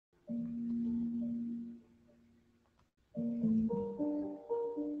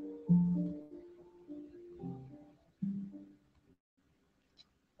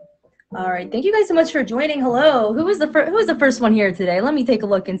All right, thank you guys so much for joining. Hello, who was the first one here today? Let me take a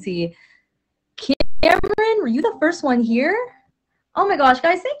look and see. Cameron, were you the first one here? Oh my gosh,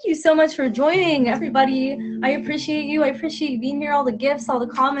 guys, thank you so much for joining, everybody. I appreciate you. I appreciate you being here, all the gifts, all the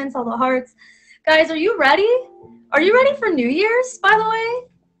comments, all the hearts. Guys, are you ready? Are you ready for New Year's, by the way?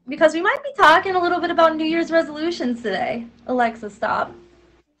 Because we might be talking a little bit about New Year's resolutions today. Alexa, stop.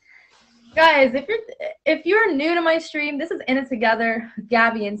 Guys, if you're new to my stream, this is In It Together with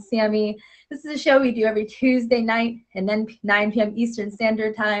Gabby and Sammy. This is a show we do every Tuesday night and then 9 p.m. Eastern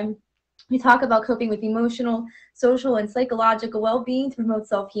Standard Time. We talk about coping with emotional, social, and psychological well-being to promote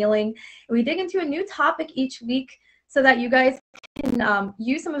self-healing. And we dig into a new topic each week so that you guys can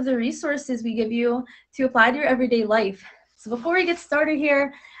use some of the resources we give you to apply to your everyday life. So before we get started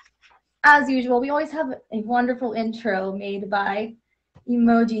here, as usual, we always have a wonderful intro made by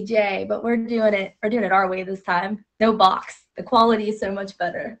Emoji J, but we're doing it our way this time. No box. The quality is so much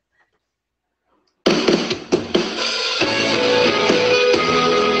better.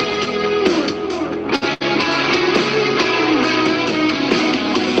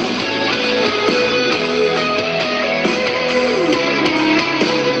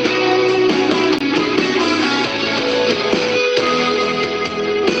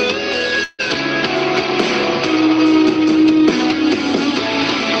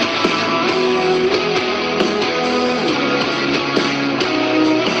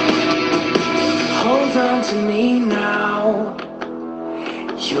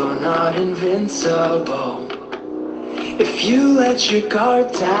 Invincible. If you let your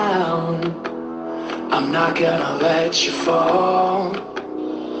guard down, I'm not gonna let you fall.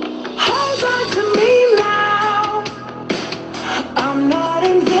 Hold on to me now. I'm not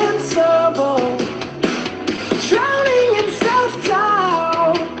invincible. Drowning in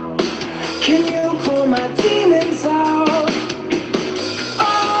self-doubt. Can you pull my demons out?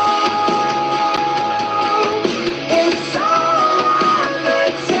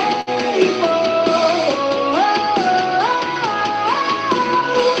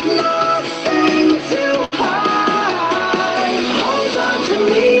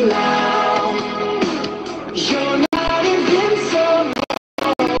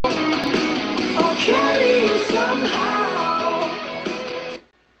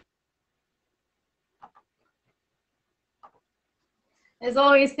 As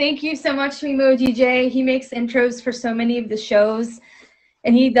always, thank you so much to Emoji J. He makes intros for so many of the shows,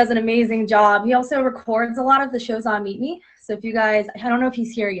 and he does an amazing job. He also records a lot of the shows on Meet Me. So if you guys, I don't know if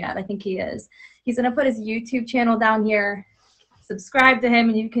he's here yet. I think he is. He's going to put his YouTube channel down here. Subscribe to him,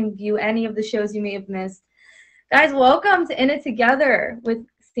 and you can view any of the shows you may have missed. Guys, welcome to In It Together with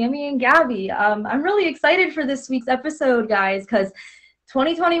Sammy and Gabby. I'm really excited for this week's episode, guys, because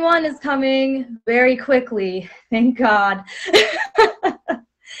 2021 is coming very quickly. Thank God.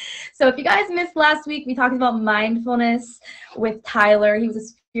 So if you guys missed last week, we talked about mindfulness with Tyler. He was a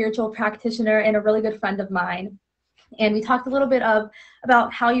spiritual practitioner and a really good friend of mine. And we talked a little bit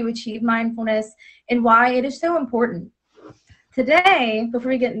about how you achieve mindfulness and why it is so important. Today,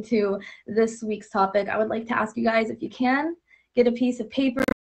 before we get into this week's topic, I would like to ask you guys, if you can, get a piece of paper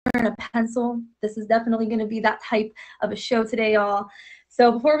and a pencil. This is definitely going to be that type of a show today, y'all. So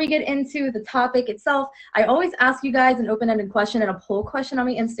before we get into the topic itself, I always ask you guys an open-ended question and a poll question on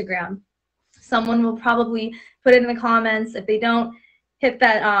my Instagram. Someone will probably put it in the comments. If they don't, hit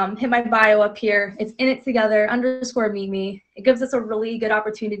my bio up here. It's In It Together _meet me. It gives us a really good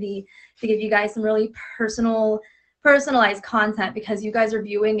opportunity to give you guys some really personalized content because you guys are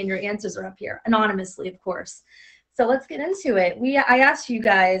viewing and your answers are up here anonymously, of course. So let's get into it. I asked you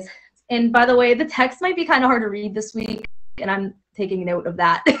guys, and by the way, the text might be kind of hard to read this week, and I'm taking note of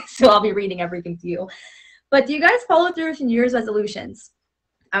that. So I'll be reading everything to you. But do you guys follow through with New Year's resolutions?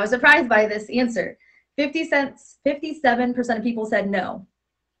 I was surprised by this answer. 57% of people said no.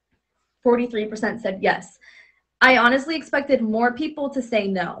 43% said yes. I honestly expected more people to say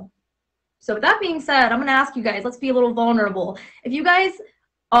no. So with that being said, I'm going to ask you guys, let's be a little vulnerable. If you guys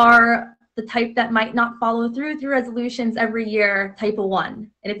are the type that might not follow through resolutions every year, type a 1.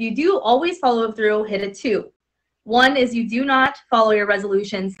 And if you do always follow through, hit a 2. 1 is you do not follow your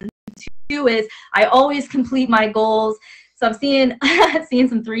resolutions. And 2 is I always complete my goals. So I'm seeing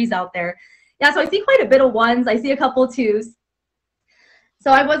some 3s out there. Yeah, so I see quite a bit of 1s. I see a couple 2s. So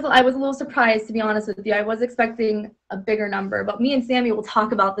I was a little surprised, to be honest with you. I was expecting a bigger number, but me and Sammy will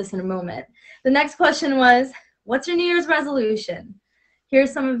talk about this in a moment. The next question was, what's your New Year's resolution?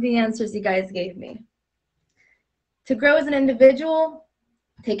 Here's some of the answers you guys gave me. To grow as an individual,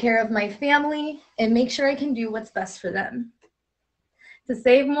 take care of my family, and make sure I can do what's best for them. To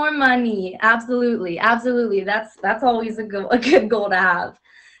save more money, absolutely, absolutely. That's always a good goal to have.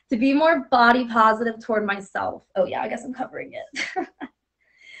 To be more body positive toward myself. Oh yeah, I guess I'm covering it.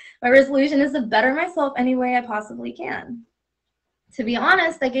 My resolution is to better myself any way I possibly can. To be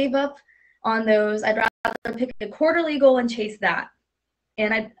honest, I gave up on those. I'd rather pick a quarterly goal and chase that.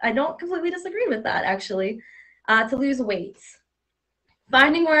 And I don't completely disagree with that, actually. To lose weight.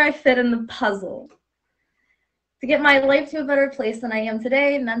 Finding where I fit in the puzzle. To get my life to a better place than I am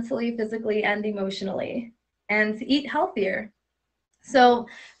today, mentally, physically, and emotionally. And to eat healthier. So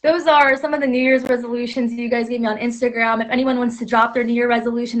those are some of the New Year's resolutions you guys gave me on Instagram. If anyone wants to drop their New Year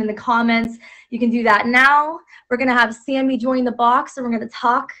resolution in the comments, you can do that now. We're going to have Sammy join the box, and we're going to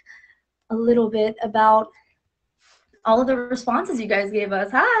talk a little bit about all of the responses you guys gave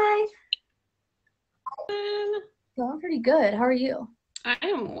us. Hi. Well, I'm pretty good. How are you? I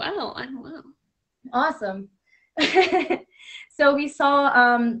am well. I'm well. Awesome. So we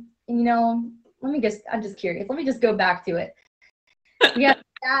saw, you know, I'm just curious. Let me just go back to it. We have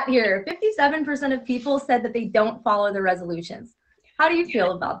that here. 57% of people said that they don't follow the resolutions. How do you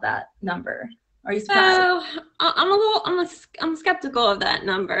feel about that number? Are you surprised? So I'm skeptical of that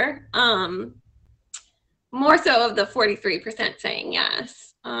number. More so of the 43% saying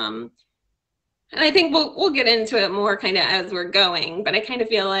yes. And I think we'll get into it more kind of as we're going, but I kind of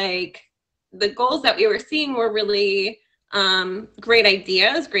feel like the goals that we were seeing were really great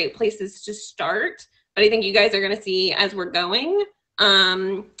ideas, great places to start. But I think you guys are going to see as we're going,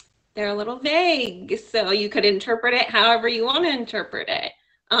 they're a little vague. So you could interpret it however you want to interpret it.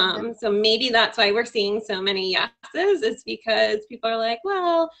 So maybe that's why we're seeing so many yeses, is because people are like,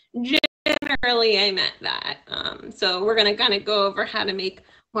 well, generally I meant that. So we're going to kind of go over how to make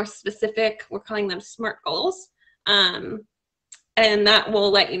more specific, we're calling them SMART goals. And that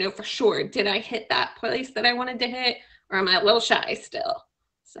will let you know for sure, did I hit that place that I wanted to hit, or am I a little shy still?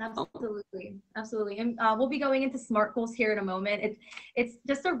 So. Absolutely. And we'll be going into SMART goals here in a moment. It's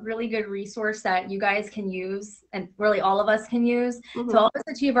just a really good resource that you guys can use, and really all of us can use to help us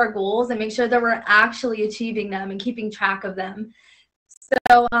achieve our goals and make sure that we're actually achieving them and keeping track of them.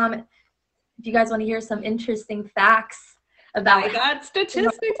 So if you guys want to hear some interesting facts about, I got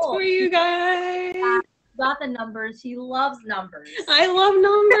statistics for you guys. Got the numbers. She loves numbers. I love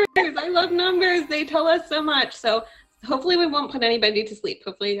numbers. I love numbers. They tell us so much. So hopefully we won't put anybody to sleep.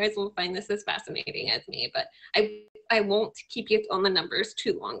 Hopefully you guys will find this as fascinating as me, but I won't keep you on the numbers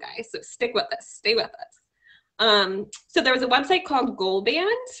too long, guys. So stick with us. Stay with us. So there was a website called Goal Band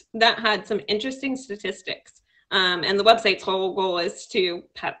that had some interesting statistics. And the website's whole goal is to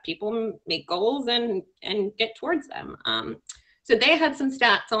have people make goals and get towards them. So they had some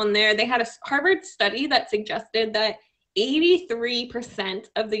stats on there. They had a Harvard study that suggested that 83%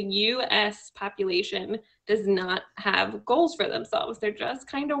 of the U.S. population does not have goals for themselves. They're just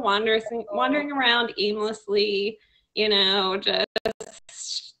kind of wandering around aimlessly, you know,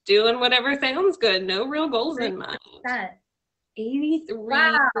 just doing whatever sounds good. No real goals in mind. 83%.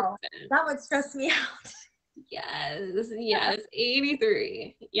 Wow, that would stress me out. Yes,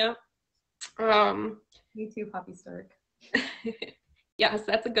 83. Yep. Me too, Poppy Stark. Yes,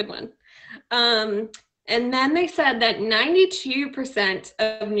 that's a good one. And then they said that 92%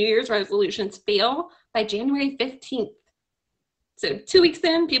 of New Year's resolutions fail by January 15th. So 2 weeks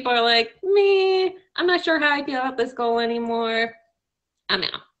in, people are like, me, I'm not sure how I feel about this goal anymore. I'm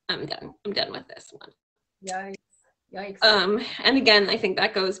out. I'm done. I'm done with this one. Yikes. And again, I think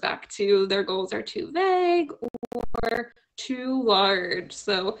that goes back to their goals are too vague or too large.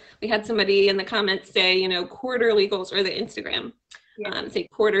 So we had somebody in the comments say, you know, quarterly goals, or the Instagram, say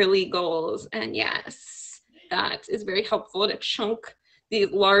quarterly goals. And yes, that is very helpful to chunk the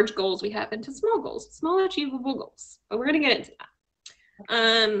large goals we have into small goals, small achievable goals. But we're going to get into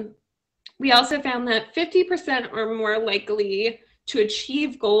that. We also found that 50% are more likely to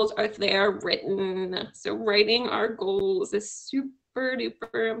achieve goals if they are written. So writing our goals is super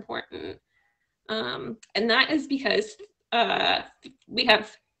duper important. And that is because we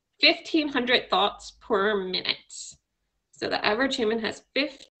have 1,500 thoughts per minute. So the average human has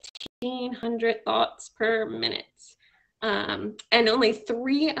 1,500 thoughts per minute. And only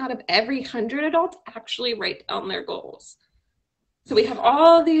 3 out of every 100 adults actually write down their goals. So we have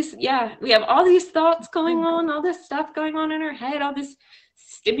all these, we have all these thoughts going on, all this stuff going on in our head, all this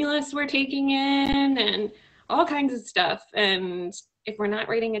stimulus we're taking in, and all kinds of stuff. And if we're not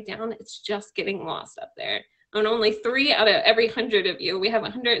writing it down, it's just getting lost up there. And only 3 out of every 100 of you, we have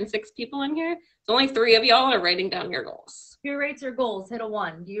 106 people in here, so only 3 of y'all are writing down your goals. Who rates your goals? Hit a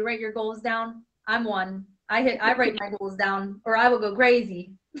 1. Do you write your goals down? I'm 1. I write my goals down, or I will go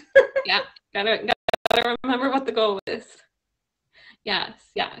crazy. Yeah, gotta remember what the goal is. Yes.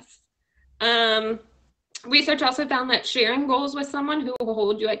 Research also found that sharing goals with someone who will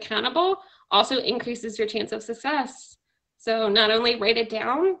hold you accountable also increases your chance of success. So not only write it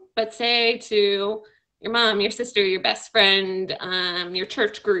down, but say to your mom, your sister, your best friend, your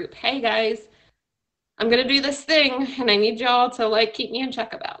church group, hey guys, I'm gonna do this thing and I need y'all to like keep me in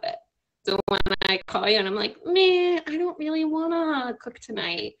check about it. So when I call you and I'm like, man, I don't really wanna cook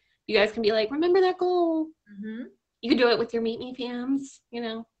tonight, you guys can be like, remember that goal. Mm-hmm. You can do it with your Meet Me fams, you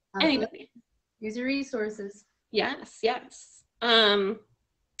know, anybody. Use your resources. Yes, yes.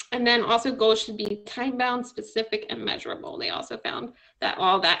 And then also goals should be time-bound, specific, and measurable. They also found that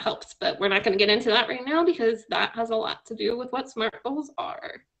all that helps, but we're not going to get into that right now because that has a lot to do with what SMART goals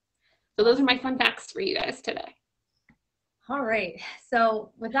are. So those are my fun facts for you guys today. All right.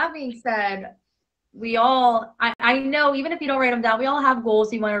 So with that being said, we all, I know even if you don't write them down, we all have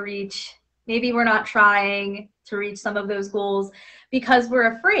goals we want to reach. Maybe we're not trying to reach some of those goals because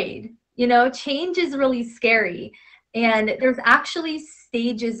we're afraid. You know, change is really scary. And there's actually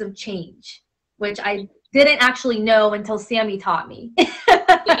stages of change, which I didn't actually know until Sammy taught me.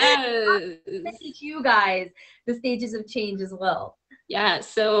 Yes. Teach you guys the stages of change as well. Yeah,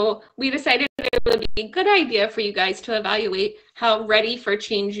 so we decided it would be a good idea for you guys to evaluate how ready for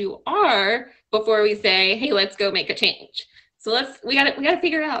change you are before we say, hey, let's go make a change. So we gotta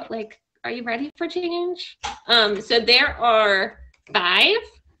figure out, like, are you ready for change? So there are 5,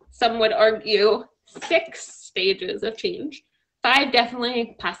 some would argue 6 stages of change. 5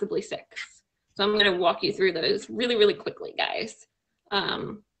 definitely, possibly 6. So I'm gonna walk you through those really, really quickly, guys.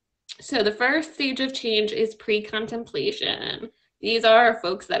 So the first stage of change is pre-contemplation. These are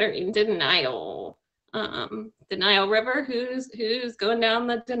folks that are in denial. Denial river, who's going down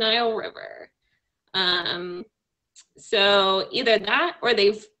the denial river? So either that or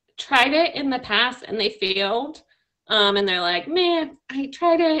they've tried it in the past and they failed. And they're like, man, I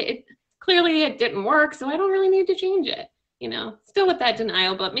tried it. Clearly it didn't work, so I don't really need to change it. You know, still with that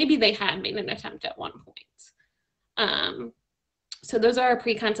denial, but maybe they had made an attempt at one point. So those are our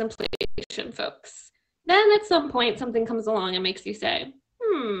pre-contemplation folks. Then at some point, something comes along and makes you say,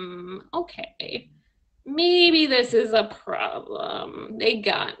 okay, maybe this is a problem. They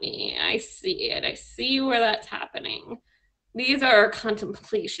got me. I see it. I see where that's happening. These are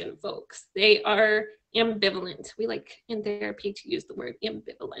contemplation folks. They are ambivalent. We like in therapy to use the word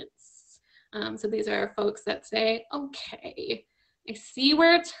ambivalence. So these are folks that say, okay, I see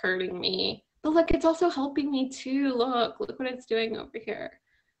where it's hurting me, but look, it's also helping me too. Look what it's doing over here.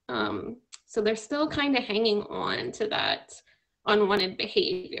 So they're still kind of hanging on to that unwanted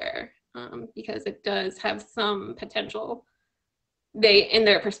behavior because it does have some potential, in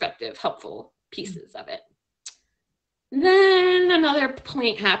their perspective, helpful pieces of it. Then another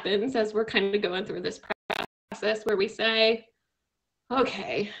point happens as we're kind of going through this process where we say,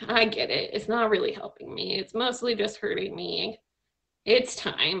 okay, I get it. It's not really helping me. It's mostly just hurting me. It's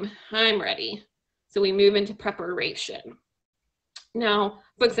time. I'm ready. So we move into preparation. Now,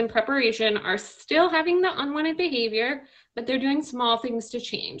 folks in preparation are still having the unwanted behavior, but they're doing small things to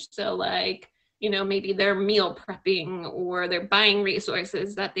change. So like, you know, maybe they're meal prepping or they're buying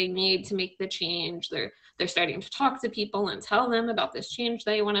resources that they need to make the change. They're starting to talk to people and tell them about this change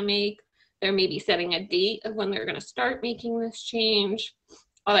they want to make. They're maybe setting a date of when they're going to start making this change,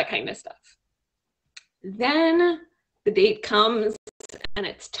 all that kind of stuff. Then the date comes and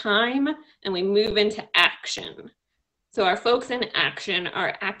it's time and we move into action. So our folks in action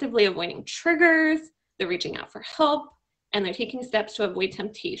are actively avoiding triggers, they're reaching out for help, and they're taking steps to avoid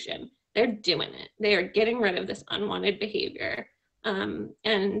temptation. They're doing it. They are getting rid of this unwanted behavior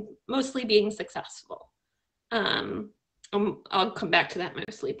and mostly being successful. I'll come back to that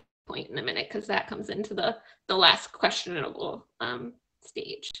mostly point in a minute because that comes into the last questionable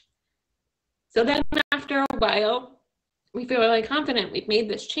stage. So then after a while, we feel really confident. We've made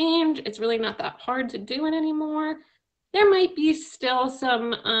this change. It's really not that hard to do it anymore. There might be still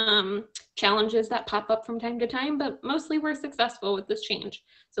some challenges that pop up from time to time, but mostly we're successful with this change.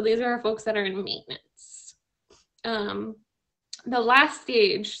 So these are our folks that are in maintenance. The last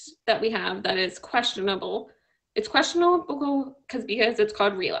stage that we have that is questionable, it's questionable because it's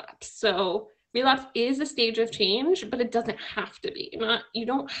called relapse. So relapse is a stage of change, but it doesn't have to be. You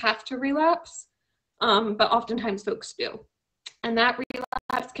don't have to relapse, but oftentimes folks do. And that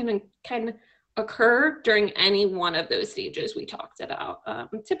relapse can kind of occur during any one of those stages we talked about.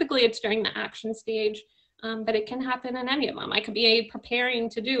 Typically it's during the action stage, but it can happen in any of them. I could be preparing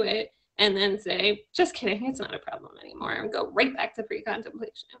to do it and then say, just kidding, it's not a problem anymore, and go right back to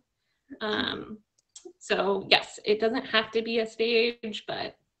pre-contemplation. So yes, it doesn't have to be a stage,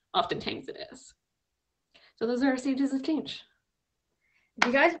 but oftentimes it is. So those are our stages of change. If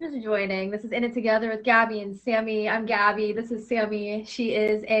you guys are just joining, this is In It Together with Gabby and Sammy. I'm Gabby. This is Sammy. She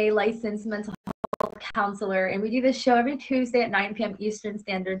is a licensed mental health counselor, and we do this show every Tuesday at 9 p.m. Eastern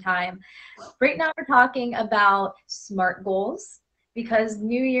Standard Time. Right now, we're talking about SMART goals because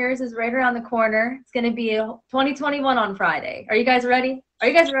New Year's is right around the corner. It's going to be 2021 on Friday. Are you guys ready? Are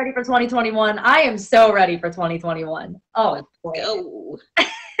you guys ready for 2021? I am so ready for 2021. Oh, boy. Go.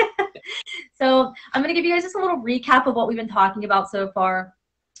 So I'm going to give you guys just a little recap of what we've been talking about so far.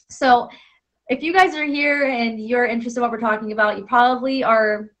 So if you guys are here and you're interested in what we're talking about, you probably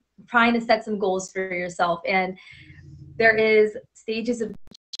are trying to set some goals for yourself. And there is stages of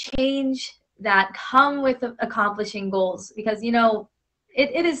change that come with accomplishing goals because, you know,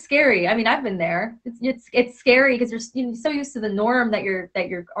 it is scary. I mean, I've been there. It's scary because you're so used to the norm that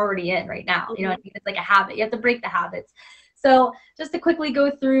you're already in right now. You know what I mean? It's like a habit. You have to break the habits. So just to quickly go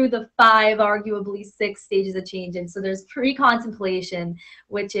through the 5, arguably 6 stages of change. And so there's pre-contemplation,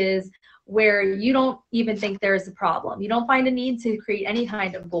 which is where you don't even think there's a problem. You don't find a need to create any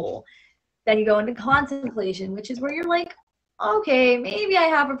kind of goal. Then you go into contemplation, which is where you're like, okay, maybe I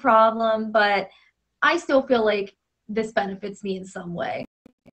have a problem, but I still feel like this benefits me in some way.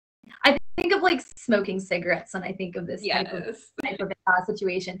 I think of like smoking cigarettes when I think of this type of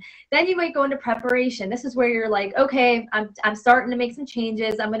situation. Then you might go into preparation. This is where you're like, okay, I'm starting to make some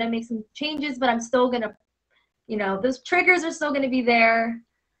changes. I'm going to make some changes, but I'm still going to, you know, those triggers are still going to be there.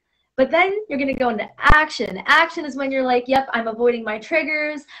 But then you're going to go into action. Action is when you're like, yep, I'm avoiding my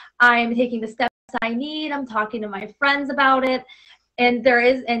triggers. I'm taking the steps I need. I'm talking to my friends about it. And there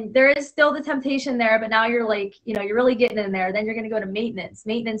is still the temptation there, but now you're like, you know, you're really getting in there. Then you're going to go to maintenance.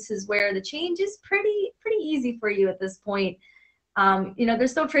 Maintenance is where the change is pretty easy for you at this point. You know, there's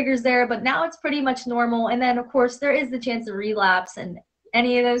still triggers there, but now it's pretty much normal. And then, of course, there is the chance of relapse in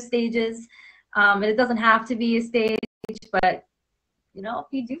any of those stages. And it doesn't have to be a stage, but, you know, if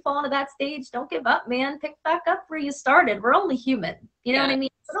you do fall into that stage, don't give up, man. Pick back up where you started. We're only human. You know what I mean?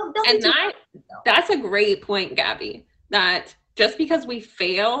 That's a great point, Gabby, that just because we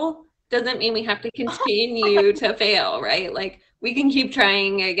fail doesn't mean we have to continue to fail, right? Like we can keep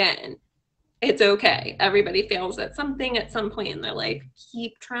trying again. It's okay. Everybody fails at something at some point in their life.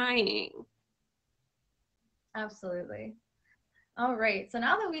 Keep trying. Absolutely. All right. So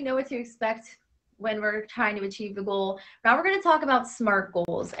now that we know what to expect when we're trying to achieve the goal, now we're going to talk about SMART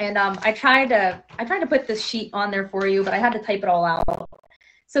goals. And I tried to put this sheet on there for you, but I had to type it all out.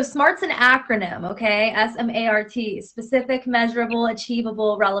 So SMART's an acronym, okay? SMART, specific, measurable,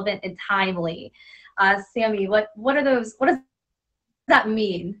 achievable, relevant, and timely. Sammy, what are those? What does that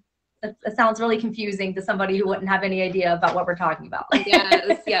mean? It sounds really confusing to somebody who wouldn't have any idea about what we're talking about.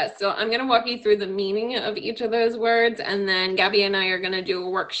 Yes. So I'm going to walk you through the meaning of each of those words, and then Gabby and I are going to do a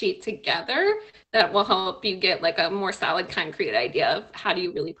worksheet together that will help you get like a more solid, concrete idea of how do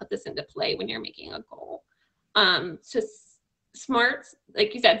you really put this into play when you're making a goal. So SMART,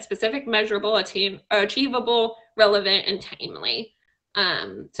 like you said, specific, measurable, achievable, relevant, and timely.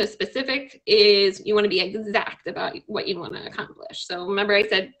 So specific is you want to be exact about what you want to accomplish. So remember I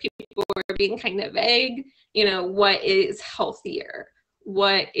said people are being kind of vague, you know, what is healthier?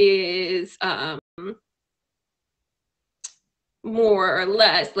 What is more or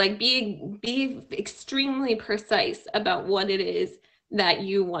less? Like be extremely precise about what it is that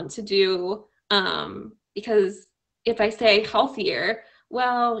you want to do, because if I say healthier,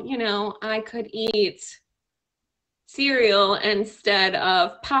 well, you know, I could eat cereal instead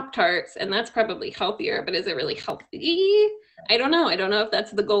of Pop-Tarts, and that's probably healthier, but is it really healthy? I don't know. I don't know if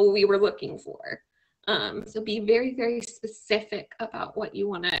that's the goal we were looking for. So be very, very specific about what you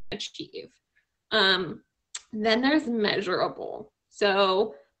want to achieve. Then there's measurable.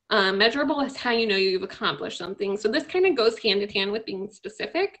 So measurable is how you know you've accomplished something. So this kind of goes hand in hand with being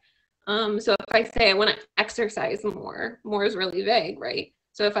specific. So if I say I want to exercise more is really vague, right?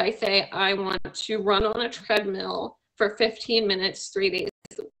 So if I say I want to run on a treadmill for 15 minutes, 3 days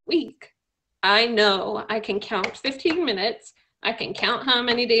a week, I know I can count 15 minutes, I can count how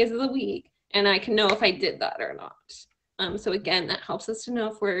many days of the week, and I can know if I did that or not. So again, that helps us to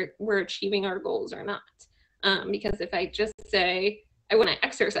know if we're achieving our goals or not. Because if I just say I want to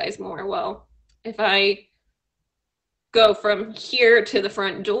exercise more, well, if I go from here to the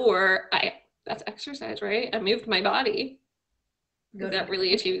front door, that's exercise, right? I moved my body. Is that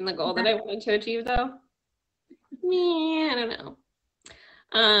really achieving the goal that I wanted to achieve though? Yeah, I don't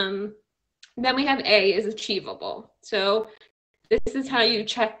know. Then we have A is achievable. So this is how you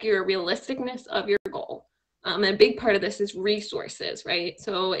check your realisticness of your goal. And a big part of this is resources, right?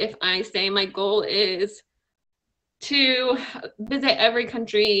 So if I say my goal is to visit every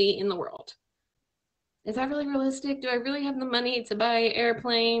country in the world, is that really realistic? Do I really have the money to buy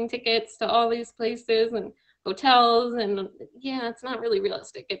airplane tickets to all these places and hotels? And yeah, it's not really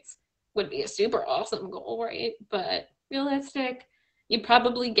realistic. It's would be a super awesome goal, right? But realistic, you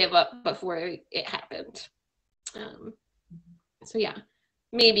probably give up before it happened. So yeah,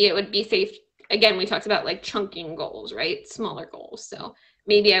 maybe it would be safe. Again, we talked about like chunking goals, right? Smaller goals. So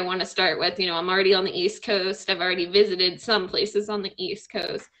maybe I want to start with, I'm already on the East Coast. I've already visited some places on the East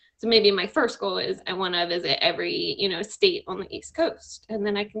Coast. So maybe my first goal is I want to visit every, state on the East Coast. And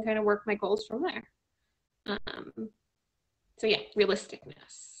then I can kind of work my goals from there. So yeah,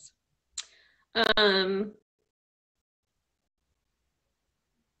 realisticness.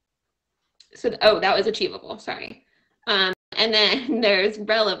 That was achievable. Sorry. And then there's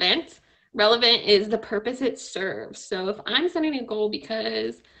relevant. Relevant is the purpose it serves. So if I'm setting a goal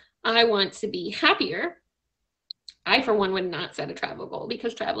because I want to be happier, I, for one, would not set a travel goal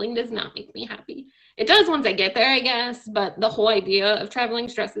because traveling does not make me happy. It does once I get there, I guess, but the whole idea of traveling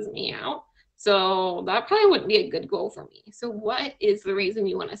stresses me out. So that probably wouldn't be a good goal for me. So what is the reason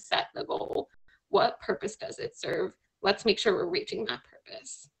you want to set the goal? What purpose does it serve? Let's make sure we're reaching that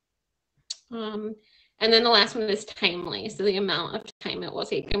purpose. And then the last one is timely. So the amount of time it will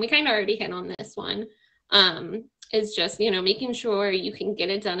take. And we kind of already hit on this one. Is just, making sure you can get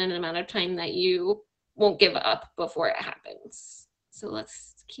it done in an amount of time that you won't give up before it happens. So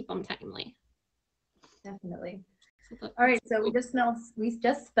let's keep them timely. Definitely. All right, so we just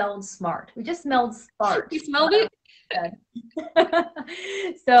spelled smart. We just smelled smart. You smelled it?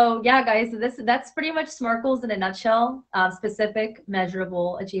 So yeah, guys, so that's pretty much SMART goals in a nutshell. Specific,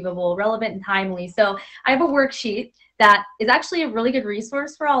 measurable, achievable, relevant, and timely. So I have a worksheet that is actually a really good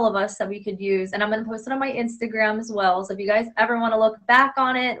resource for all of us that we could use, and I'm going to post it on my Instagram as well. So if you guys ever want to look back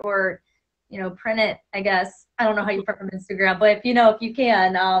on it or print it, I guess. I don't know how you print from Instagram, but if you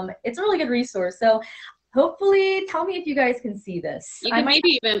can, it's a really good resource. So hopefully, tell me if you guys can see this. You can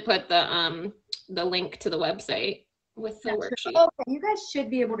maybe even put the link to the website with the worksheet. Okay, you guys should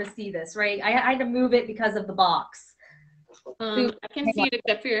be able to see this, right? I had to move it because of the box. I can see it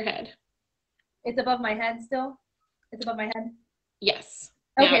except for your head. It's above my head still? It's above my head? Yes.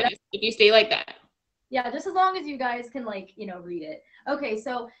 Okay. If you stay like that. Yeah, just as long as you guys can read it. Okay,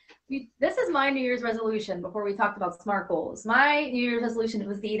 so this is my New Year's resolution before we talked about SMART goals. My New Year's resolution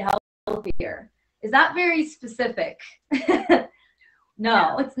was to eat healthier. Is that very specific?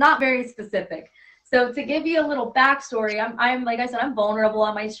 No, it's not very specific. So to give you a little backstory, I'm like I said, I'm vulnerable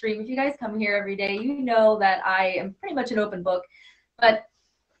on my stream. If you guys come here every day, you know that I am pretty much an open book. But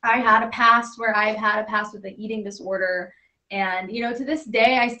I had a past where I've had a past with an eating disorder. And, to this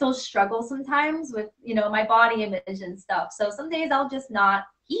day, I still struggle sometimes with, my body image and stuff. So some days I'll just not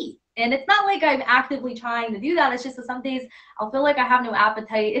eat. And it's not like I'm actively trying to do that. It's just that some days I'll feel like I have no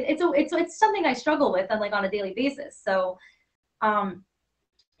appetite. It's something I struggle with on a daily basis. So,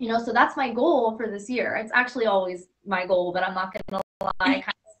 so that's my goal for this year. It's actually always my goal, but I'm not going to lie.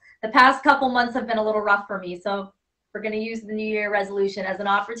 The past couple months have been a little rough for me. So we're going to use the New Year resolution as an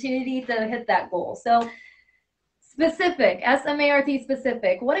opportunity to hit that goal. So specific, SMART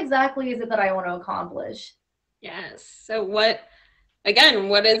specific. What exactly is it that I want to accomplish? Yes. So what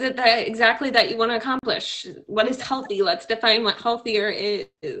is it exactly that you want to accomplish? What is healthy? Let's define what healthier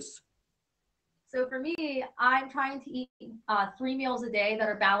is. So for me, I'm trying to eat 3 meals a day that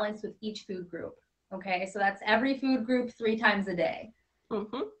are balanced with each food group. Okay, so that's every food group 3 times a day.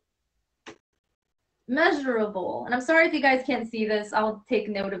 Mm-hmm. Measurable. And I'm sorry if you guys can't see this. I'll take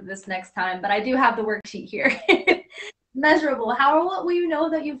note of this next time, but I do have the worksheet here. Measurable. How will you know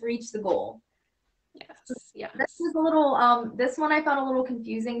that you've reached the goal? Yes. This is a little, this one I found a little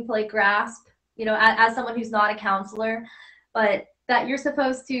confusing to grasp, as someone who's not a counselor, but that you're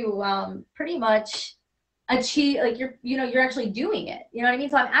supposed to pretty much achieve, you're actually doing it. You know what I mean?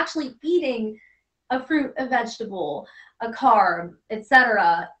 So I'm actually eating a fruit, a vegetable, a carb,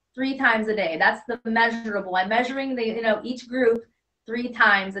 etc. 3 times a day. That's the measurable. I'm measuring each group 3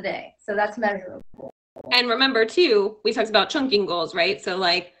 times a day. So that's measurable. And remember too, we talked about chunking goals, right? So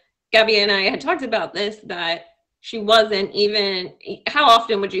Gabby and I had talked about this, that she wasn't even, how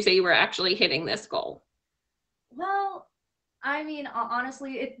often would you say you were actually hitting this goal? Well, I mean,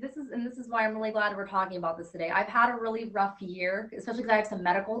 honestly, this is why I'm really glad we're talking about this today. I've had a really rough year, especially because I have some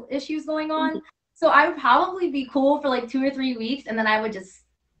medical issues going on. Mm-hmm. So I would probably be cool for 2 or 3 weeks, and then I would just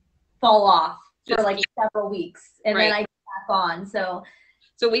fall off for several weeks, and then I get back on. So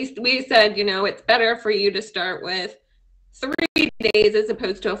we said, it's better for you to start with 3 days as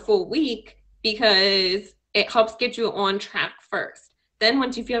opposed to a full week, because it helps get you on track first. Then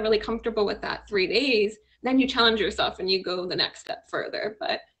once you feel really comfortable with that 3 days, then you challenge yourself and you go the next step further.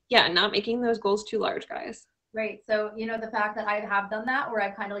 But yeah, not making those goals too large, guys. Right. So, the fact that I have done that where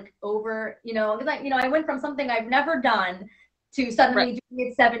I've kind of like because I went from something I've never done to suddenly doing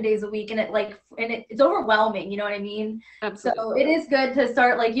it 7 days a week, and it's overwhelming, you know what I mean? Absolutely. So it is good to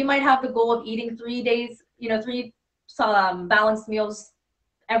start, like, you might have the goal of eating 3 days, 3 balanced meals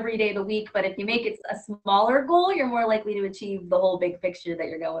every day of the week, but if you make it a smaller goal, you're more likely to achieve the whole big picture that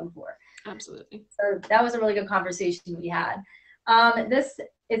you're going for. Absolutely. So that was a really good conversation we had. This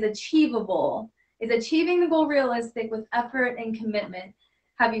is achievable. Is achieving the goal realistic with effort and commitment?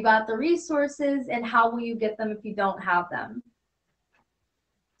 Have you got the resources, and how will you get them if you don't have them?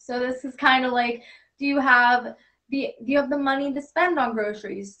 So this is kind of like, do you have the money to spend on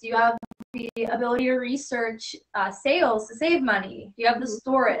groceries? Do you have the ability to research sales to save money? Do you have the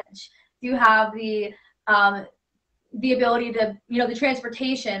storage? Do you have the ability to, the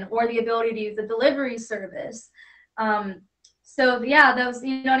transportation, or the ability to use the delivery service? So yeah, those,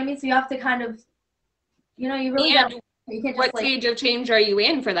 you know what I mean? So you have to kind of, you really got, you can't just, what stage of change are you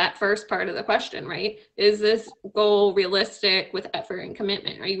in for that first part of the question, right? Is this goal realistic with effort and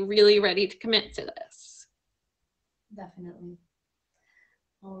commitment? Are you really ready to commit to this? Definitely.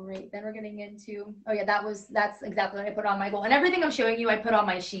 All right, then we're getting into, that's exactly what I put on my goal. And everything I'm showing you, I put on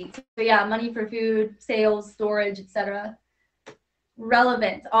my sheet. So yeah, money for food, sales, storage, etc.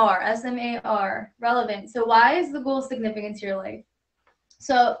 Relevant, SMAR, relevant. So why is the goal significant to your life?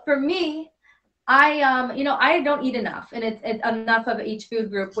 So for me, I don't eat enough, and it's enough of each food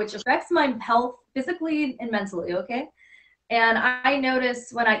group, which affects my health physically and mentally, okay? And I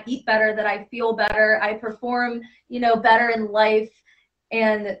notice when I eat better that I feel better, I perform, better in life.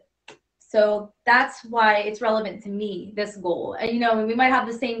 And so that's why it's relevant to me, this goal. And, we might have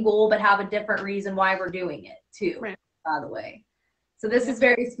the same goal, but have a different reason why we're doing it too, right, by the way. So this is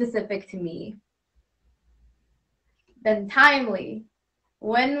very specific to me. Then timely.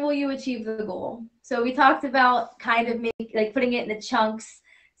 When will you achieve the goal? So we talked about kind of putting it in chunks.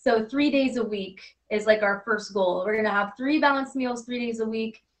 So 3 days a week is like our first goal. We're going to have 3 balanced meals 3 days a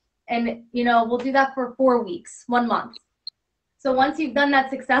week. And, we'll do that for 4 weeks, 1 month. So once you've done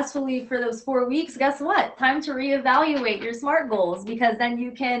that successfully for those 4 weeks, guess what? Time to reevaluate your SMART goals, because then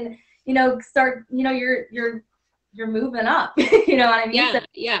you can, start, you're moving up. You know what I mean?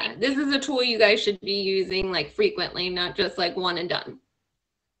 Yeah. This is a tool you guys should be using like frequently, not just like one and done.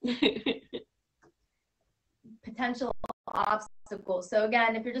 Potential obstacles. So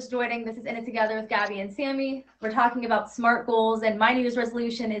again, if you're just joining, this is In It Together with Gabby and Sammy. We're talking about SMART goals, and my New Year's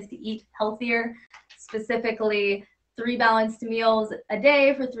resolution is to eat healthier, specifically 3 balanced meals a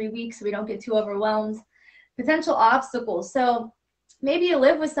day for 3 weeks so we don't get too overwhelmed. Potential obstacles. So maybe you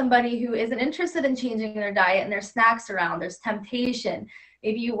live with somebody who isn't interested in changing their diet and there's snacks around. There's temptation.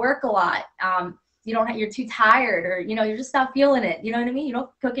 Maybe you work a lot. You're too tired, or you're just not feeling it. You know what I mean?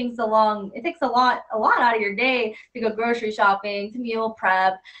 Cooking's so long. It takes a lot out of your day to go grocery shopping, to meal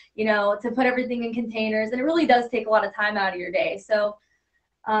prep, to put everything in containers, and it really does take a lot of time out of your day. So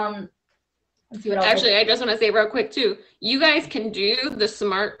let's see what else. Actually, I just want to say real quick too, you guys can do the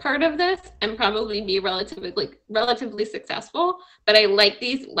SMART part of this and probably be relatively successful, but I like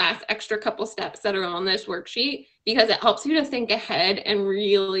these last extra couple steps that are on this worksheet, because it helps you to think ahead and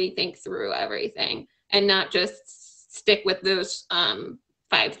really think through everything, and not just stick with those 5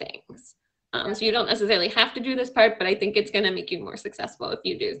 things. So you don't necessarily have to do this part, but I think it's going to make you more successful if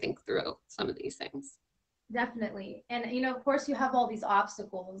you do think through some of these things. Definitely. And, of course, you have all these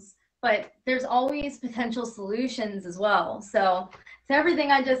obstacles, but there's always potential solutions as well. So to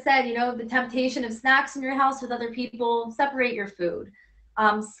everything I just said, the temptation of snacks in your house with other people, separate your food.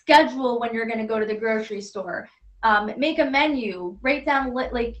 Schedule when you're going to go to the grocery store. Make a menu. Write down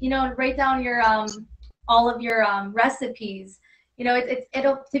your all of your recipes.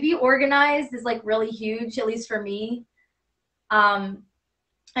 It'll to be organized is like really huge, at least for me. I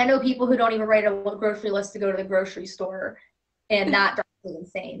know people who don't even write a grocery list to go to the grocery store, and that drives me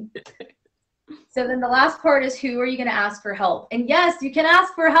insane. So then the last part is, who are you going to ask for help? And yes, you can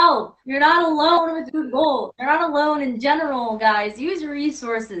ask for help. You're not alone with your goal. You're not alone in general, guys. Use your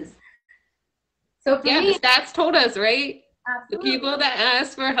resources. So for me, the stats told us, right? Absolutely. The people that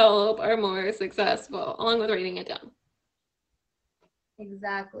ask for help are more successful, along with writing it down.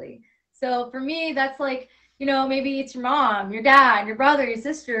 Exactly. So for me, that's like, maybe it's your mom, your dad, your brother, your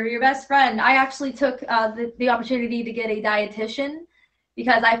sister, your best friend. I actually took the opportunity to get a dietitian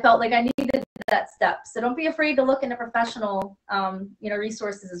because I felt like I needed that step. So don't be afraid to look into professional,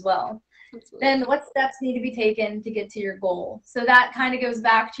 resources as well. Absolutely. Then what steps need to be taken to get to your goal? So that kind of goes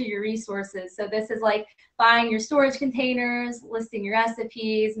back to your resources. So this is like buying your storage containers, listing your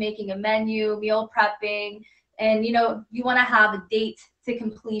recipes, making a menu, meal prepping, And, you know, you want to have a date to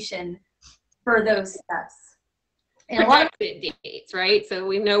completion for those steps. And a lot of dates, right? So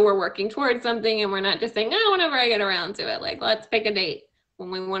we know we're working towards something and we're not just saying, oh, whenever I get around to it. Like, let's pick a date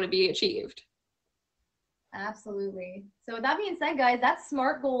when we want to be achieved. Absolutely. So with that being said, guys, that's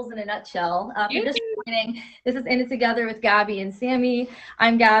SMART goals in a nutshell. If you're just joining, this is In It Together with Gabby and Sammy.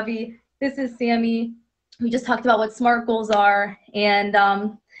 I'm Gabby. This is Sammy. We just talked about what SMART goals are. And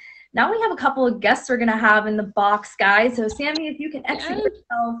now we have a couple of guests we're going to have in the box, guys. So Sammy, if you can exit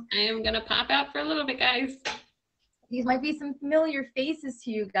yourself. I am going to pop out for a little bit, guys. These might be some familiar faces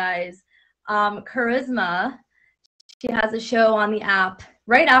to you guys. Charisma, she has a show on the app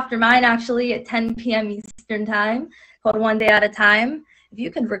right after mine, actually, at 10 p.m. Eastern time, called One Day at a Time. If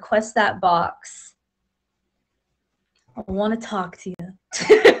you could request that box, I want to talk to you.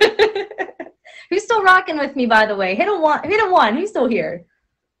 Who's still rocking with me, by the way? Hit a one. Hit a one. Who's still here?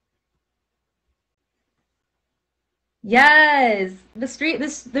 Yes, the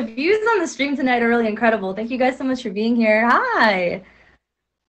views on the stream tonight are really incredible. Thank you guys so much for being here. Hi.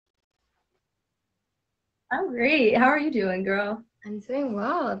 I'm great. How are you doing, girl? I'm doing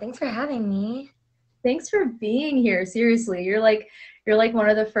well. Thanks for having me. Thanks for being here. Seriously, you're like one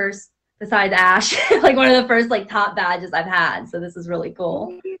of the first, besides Ash, like one of the first like top badges I've had. So this is really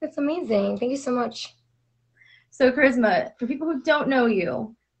cool. That's amazing. Thank you so much. So Charisma, for people who don't know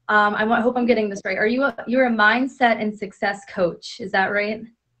you, hope I'm getting this right. You're a mindset and success coach? Is that right?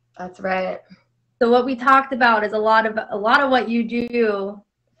 That's right. So what we talked about is a lot of what you do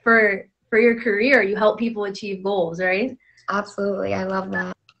for your career. You help people achieve goals, right? Absolutely. I love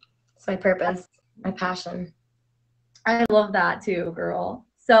that. It's my purpose, my passion. I love that too, girl.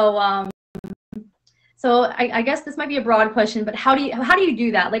 So I guess this might be a broad question, but how do you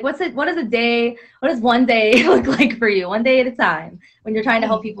do that? Like, what does one day look like for you, one day at a time, when you're trying to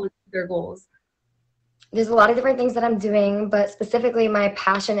help people achieve their goals? There's a lot of different things that I'm doing, but specifically my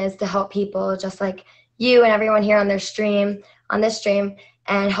passion is to help people just like you and everyone here on this stream,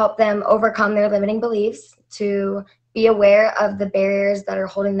 and help them overcome their limiting beliefs, to be aware of the barriers that are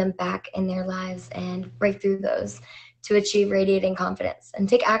holding them back in their lives and break through those, to achieve radiating confidence and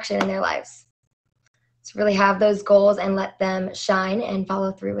take action in their lives. To really have those goals and let them shine and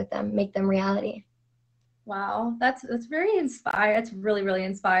follow through with them, make them reality. Wow, that's very inspiring. That's really, really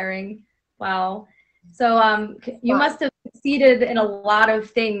inspiring. Wow. So you must have succeeded in a lot of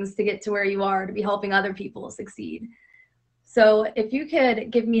things to get to where you are, to be helping other people succeed. So if you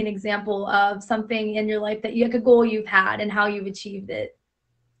could give me an example of something in your life that a goal you've had and how you've achieved it.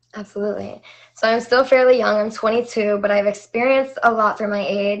 Absolutely. So I'm still fairly young. I'm 22, but I've experienced a lot for my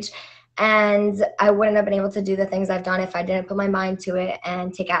age. And I wouldn't have been able to do the things I've done if I didn't put my mind to it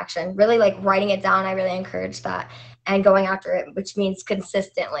and take action. Really, like writing it down, I really encourage that, and going after it, which means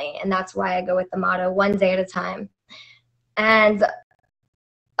consistently. And that's why I go with the motto, one day at a time. And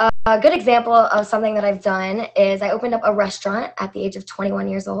a good example of something that I've done is I opened up a restaurant at the age of 21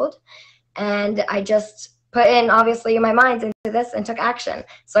 years old. And I just put in, obviously, my mind into this and took action.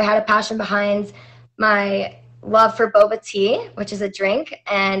 So I had a passion behind my love for boba tea, which is a drink,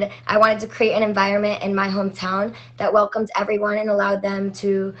 and I wanted to create an environment in my hometown that welcomed everyone and allowed them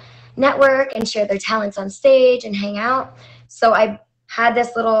to network and share their talents on stage and hang out. So I had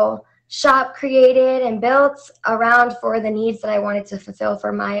this little shop created and built around for the needs that I wanted to fulfill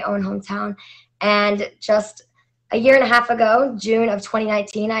for my own hometown. And just a year and a half ago, June of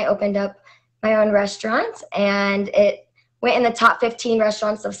 2019, I opened up my own restaurant, and it went in the top 15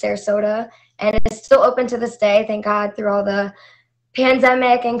 restaurants of Sarasota. And it's still open to this day, thank God, through all the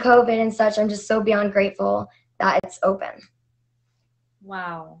pandemic and COVID and such. I'm just so beyond grateful that it's open.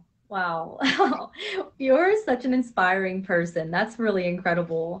 Wow. Wow. You're such an inspiring person. That's really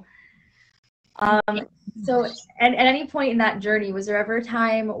incredible. So at any point in that journey, was there ever a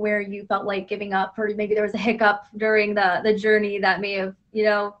time where you felt like giving up, or maybe there was a hiccup during the journey that may have,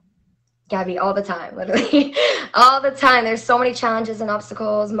 Gabby, all the time, literally all the time. There's so many challenges and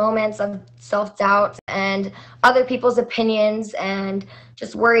obstacles, moments of self-doubt and other people's opinions and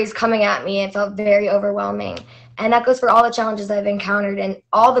just worries coming at me. It felt very overwhelming. And that goes for all the challenges I've encountered and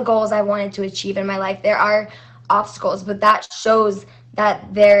all the goals I wanted to achieve in my life. There are obstacles, but that shows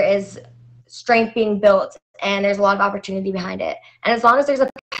that there is strength being built and there's a lot of opportunity behind it. And as long as there's a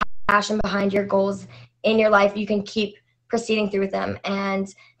passion behind your goals in your life, you can keep proceeding through with them. And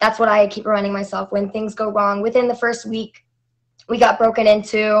that's what I keep reminding myself when things go wrong. Within the first week, we got broken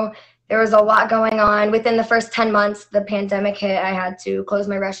into. There was a lot going on. Within the first 10 months, the pandemic hit. I had to close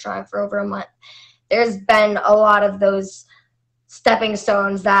my restaurant for over a month. There's been a lot of those stepping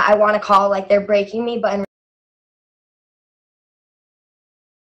stones that I want to call like they're breaking me, but in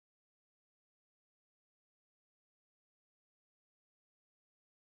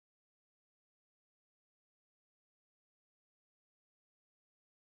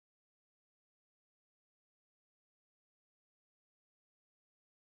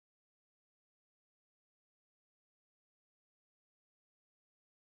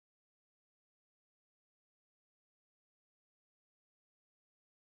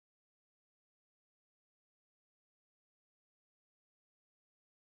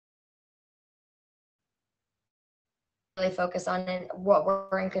really focus on, and what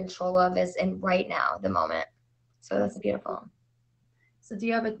we're in control of is in right now, the moment. So that's beautiful. So do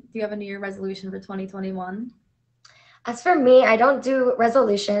you have a New Year resolution for 2021? As for me, I don't do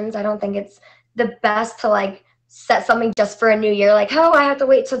resolutions. I don't think it's the best to like set something just for a new year, like, oh, I have to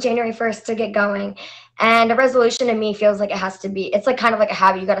wait till January 1st to get going. And a resolution to me feels like it has to be, it's like kind of like a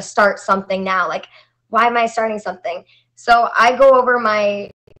habit. You got to start something now. Like, why am I starting something? So I go over my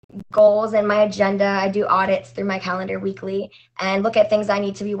goals and my agenda. I do audits through my calendar weekly and look at things I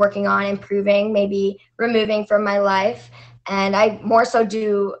need to be working on, improving, maybe removing from my life. And I more so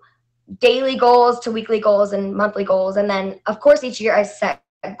do daily goals to weekly goals and monthly goals. And then, of course, each year I set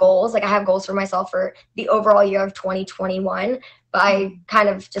goals. Like I have goals for myself for the overall year of 2021, but I kind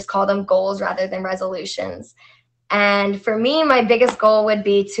of just call them goals rather than resolutions. And for me, my biggest goal would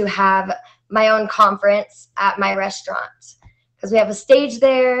be to have my own conference at my restaurant, because we have a stage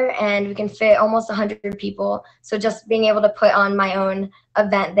there and we can fit almost 100 people. So just being able to put on my own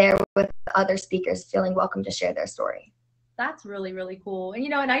event there with other speakers feeling welcome to share their story. That's really, really cool. And,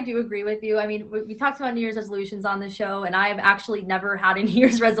 and I do agree with you. I mean, we talked about New Year's resolutions on the show, and I've actually never had a New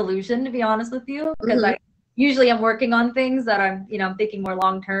Year's resolution, to be honest with you, because I usually am working on things that I'm thinking more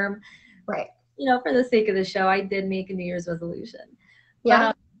long term. Right. For the sake of the show, I did make a New Year's resolution.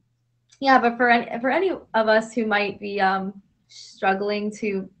 Yeah. But for any of us who might be struggling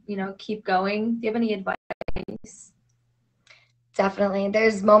to, keep going, do you have any advice? Definitely.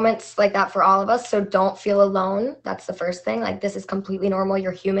 There's moments like that for all of us. So don't feel alone. That's the first thing. Like, this is completely normal.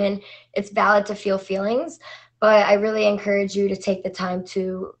 You're human. It's valid to feel feelings. But I really encourage you to take the time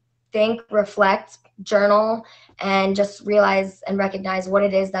to think, reflect, journal, and just realize and recognize what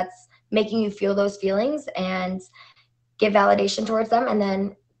it is that's making you feel those feelings and give validation towards them. And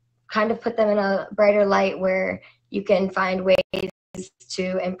then kind of put them in a brighter light where you can find ways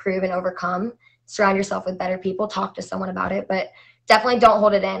to improve and overcome. Surround yourself with better people, talk to someone about it, but definitely don't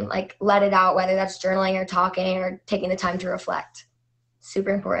hold it in. Like, let it out, whether that's journaling or talking or taking the time to reflect. Super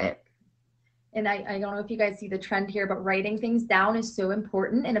important. And I don't know if you guys see the trend here, but writing things down is so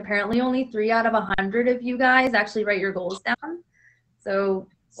important. And apparently only 3 out of 100 of you guys actually write your goals down. So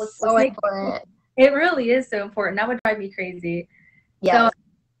let's make important. It really is so important. That would drive me crazy. Yeah.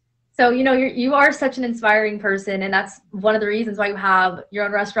 So you are such an inspiring person, and that's one of the reasons why you have your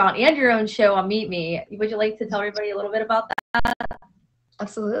own restaurant and your own show on Meet Me. Would you like to tell everybody a little bit about that?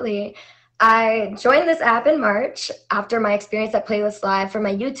 Absolutely. I joined this app in March after my experience at Playlist Live for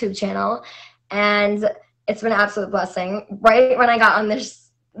my YouTube channel, and it's been an absolute blessing. Right when I got on this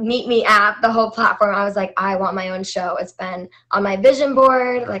Meet Me app, the whole platform, I was like, I want my own show. It's been on my vision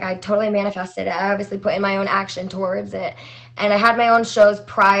board. Like, I totally manifested it. I obviously put in my own action towards it. And I had my own shows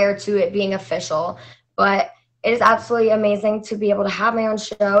prior to it being official. But it is absolutely amazing to be able to have my own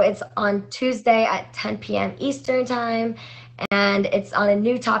show. It's on Tuesday at 10 p.m. Eastern time. And it's on a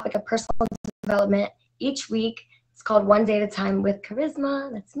new topic of personal development each week. It's called One Day at a Time with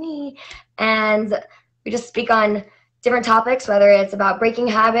Charisma. That's me. And we just speak on different topics, whether it's about breaking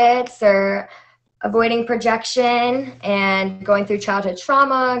habits or avoiding projection and going through childhood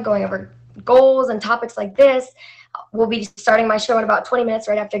trauma, going over goals and topics like this. We'll be starting my show in about 20 minutes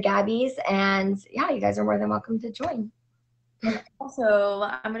right after Gabby's. And yeah, you guys are more than welcome to join. And also,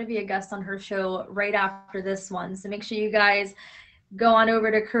 I'm going to be a guest on her show right after this one. So make sure you guys go on over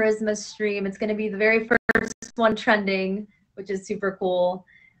to Charisma's stream. It's going to be the very first one trending, which is super cool.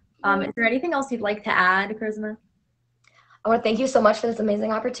 Is there anything else you'd like to add, Charisma? I want to thank you so much for this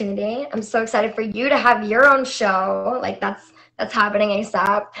amazing opportunity. I'm so excited for you to have your own show. Like, that's happening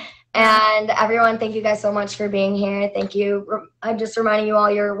ASAP. And everyone, thank you guys so much for being here. Thank you. I'm just reminding you all,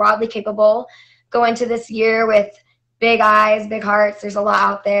 you're wildly capable. Go into this year with big eyes, big hearts. There's a lot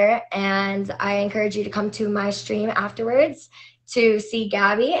out there. And I encourage you to come to my stream afterwards to see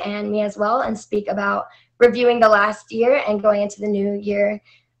Gabby and me as well and speak about reviewing the last year and going into the new year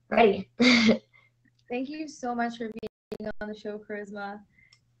ready. Thank you so much for being on the show, Charisma.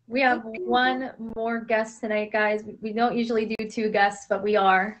 We have one more guest tonight, guys. We don't usually do 2 guests, but we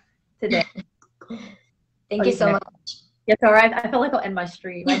are today. Thank you so much. It's all right. I feel like I'll end my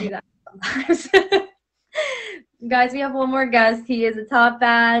stream. I do that sometimes. Guys, we have one more guest. He is a top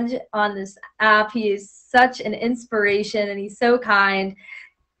badge on this app. He is such an inspiration, and he's so kind.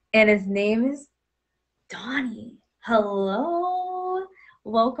 And his name is Danie. Hello.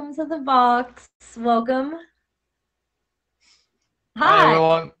 Welcome to the box. Welcome. Hi,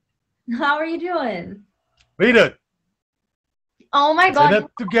 everyone. How are you doing? Read it. Oh my God. Read it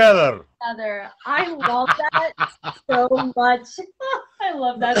together. I love that so much. I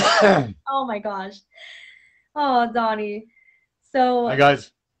love that. Oh my gosh. Oh, Danie. So. Hi,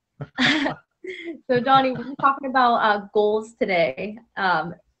 guys. So, Danie, we're talking about goals today.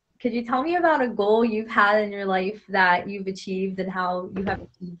 Could you tell me about a goal you've had in your life that you've achieved and how you have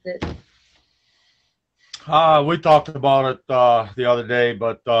achieved it? We talked about it the other day,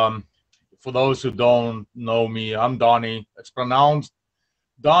 but for those who don't know me, I'm Danie. It's pronounced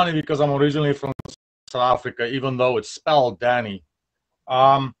Danie because I'm originally from South Africa, even though it's spelled Danny.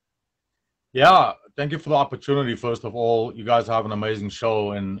 Yeah, thank you for the opportunity. First of all, you guys have an amazing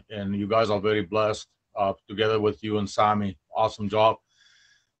show, and you guys are very blessed together with you and Sammy. Awesome job.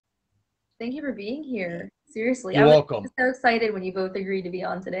 Thank you for being here. Seriously, You're welcome. so excited when you both agreed to be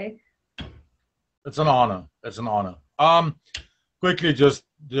on today. It's an honor. It's an honor. Quickly, just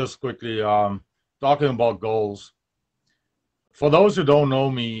quickly, talking about goals. For those who don't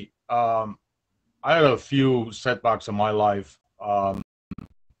know me, I had a few setbacks in my life,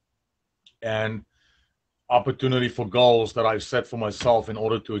 and opportunity for goals that I've set for myself in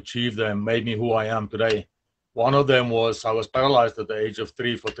order to achieve them made me who I am today. One of them was I was paralyzed at the age of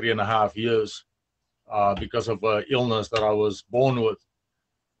 3 for 3.5 years because of an illness that I was born with.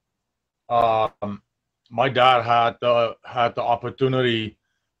 My dad had the opportunity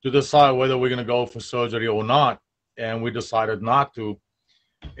to decide whether we're going to go for surgery or not, and we decided not to.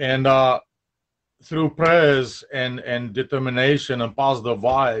 And through prayers and determination and positive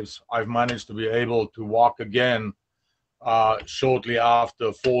vibes, I've managed to be able to walk again shortly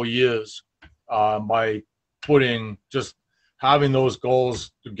after 4 years by having those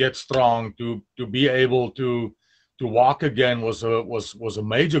goals to get strong, to be able to walk again was a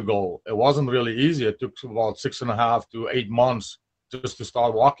major goal. It wasn't really easy. It took about 6.5 to 8 months just to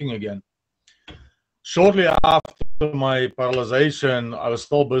start walking again. Shortly after my paralyzation, I was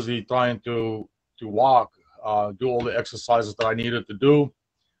still busy trying to walk, do all the exercises that I needed to do.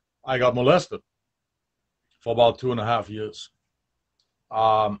 I got molested for about 2.5 years.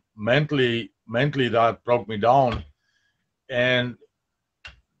 Mentally, that broke me down. And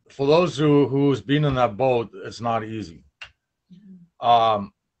for those who's been in that boat, it's not easy.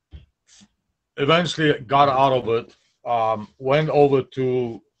 Eventually got out of it, went over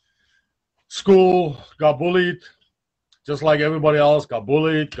to school, got bullied, just like everybody else, got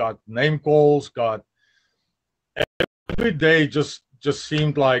bullied, got name calls, got every day just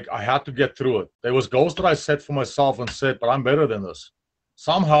seemed like I had to get through it. There was goals that I set for myself and said, but I'm better than this.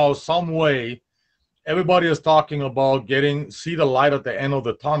 Somehow, some way, everybody is talking about see the light at the end of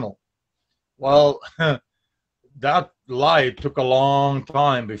the tunnel. Well, that light took a long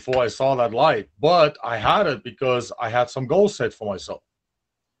time before I saw that light, but I had it because I had some goals set for myself.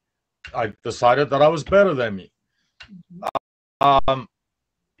 I decided that I was better than me.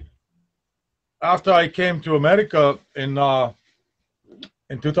 After I came to America in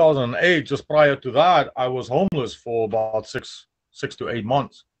 2008, just prior to that, I was homeless for about six to 8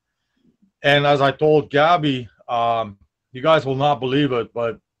 months. And as I told Gabby, you guys will not believe it,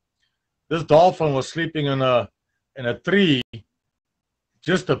 but this dolphin was sleeping in a tree,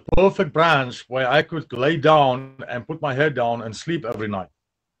 just a perfect branch where I could lay down and put my head down and sleep every night.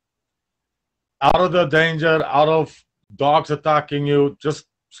 Out of the danger, out of dogs attacking you, just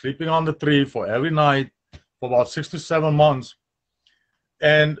sleeping on the tree for every night for about 6 to 7 months.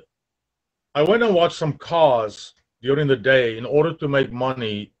 And I went and watched some cars during the day in order to make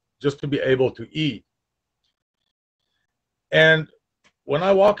money, just to be able to eat. And when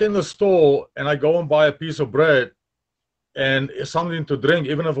I walk in the store and I go and buy a piece of bread and something to drink,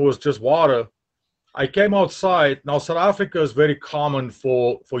 even if it was just water, I came outside. Now, South Africa is very common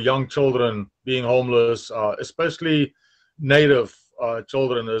for young children being homeless, especially native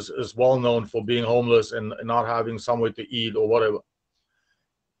children is well known for being homeless and not having somewhere to eat or whatever.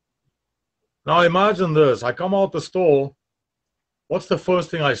 Now, imagine this. I come out the store. What's the first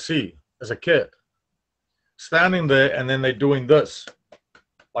thing I see as a kid? Standing there, and then they're doing this,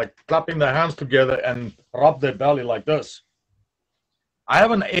 like clapping their hands together and rub their belly like this. I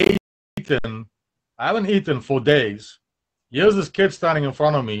haven't eaten for days. Here's this kid standing in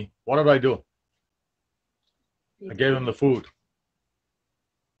front of me. What did I do? I gave him the food.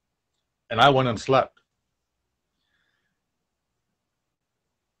 And I went and slept.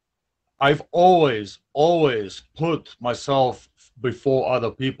 I've always put myself before other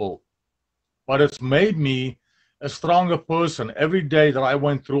people. But it's made me a stronger person. Every day that I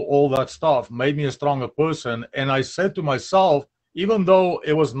went through all that stuff made me a stronger person. And I said to myself, even though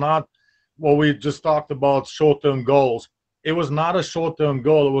it was not what we just talked about, short-term goals, it was not a short-term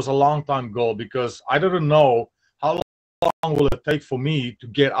goal. It was a long-time goal because I didn't know how long will it take for me to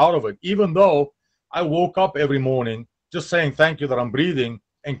get out of it. Even though I woke up every morning just saying thank you that I'm breathing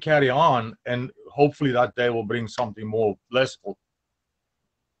and carry on, and hopefully that day will bring something more blissful.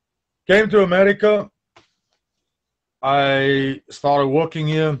 Came to America. I started working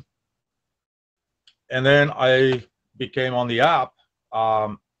here, and then I became on the app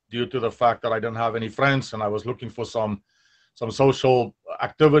due to the fact that I didn't have any friends, and I was looking for some social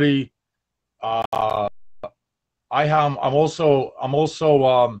activity. I'm also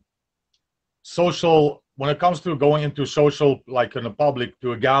social when it comes to going into social, like in a public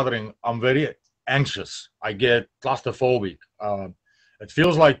to a gathering. I'm very anxious. I get claustrophobic. It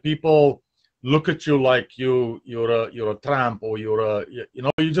feels like people look at you like you're a tramp, or you're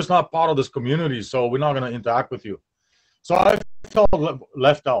just not part of this community, so we're not going to interact with you. So I felt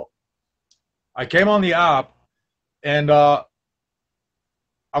left out. I came on the app, and I'm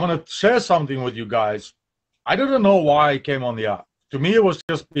going to share something with you guys. I didn't know why I came on the app. To me, it was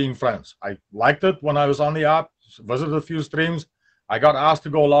just being friends. I liked it when I was on the app, visited a few streams. I got asked to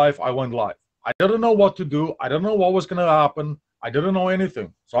go live. I went live. I didn't know what to do. I didn't know what was going to happen. I didn't know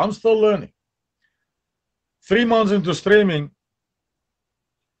anything. So I'm still learning. 3 months into streaming,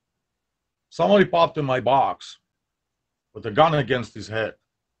 somebody popped in my box with a gun against his head.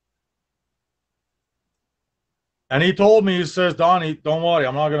 And he told me, he says, Danie, don't worry,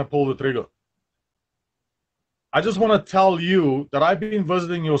 I'm not going to pull the trigger. I just want to tell you that I've been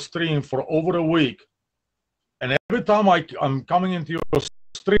visiting your stream for over a week. And every time I'm coming into your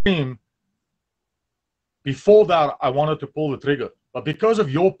stream, before that, I wanted to pull the trigger. But because of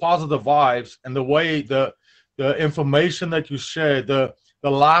your positive vibes and the way the information that you share, the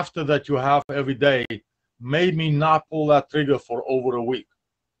laughter that you have every day, made me not pull that trigger for over a week.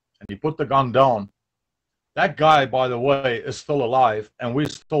 And he put the gun down. That guy, by the way, is still alive, and we're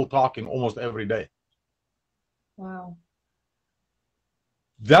still talking almost every day. Wow.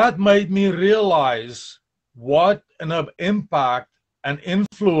 That made me realize what an impact and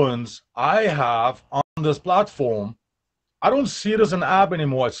influence I have on this platform. I don't see it as an app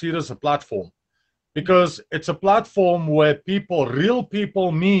anymore. I see it as a platform, because it's a platform where real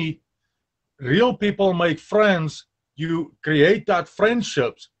people meet, real people make friends, you create that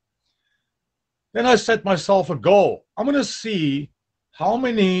friendships. Then I set myself a goal. I'm going to see how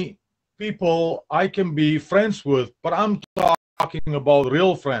many people I can be friends with, but I'm talking about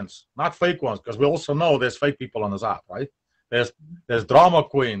real friends, not fake ones, because we also know there's fake people on this app, right? There's drama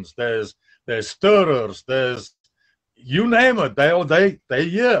queens, there's stirrers, there's, you name it, they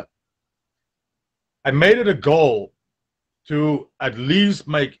here. I made it a goal to at least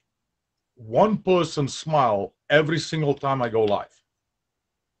make one person smile every single time I go live.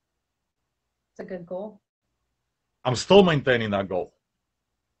 It's a good goal. I'm still maintaining that goal.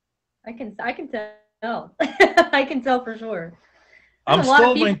 I can tell. I can tell for sure. I'm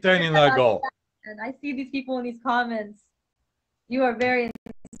still maintaining that goal. And I see these people in these comments. You are very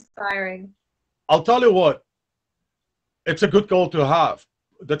inspiring. I'll tell you what, it's a good goal to have.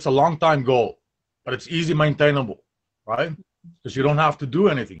 That's a long time goal, but it's easy maintainable, right? Because you don't have to do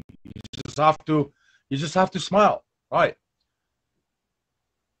anything. You just have to smile, right?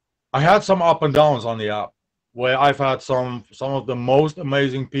 I had some up and downs on the app, where I've had some of the most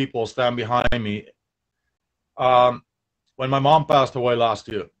amazing people stand behind me. When my mom passed away last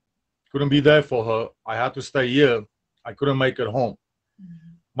year, couldn't be there for her. I had to stay here. I couldn't make it home.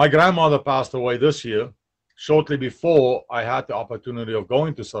 My grandmother passed away this year, shortly before I had the opportunity of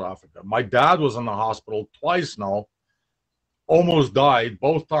going to South Africa. My dad was in the hospital twice now, almost died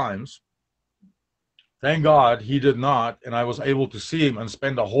both times. Thank God he did not, and I was able to see him and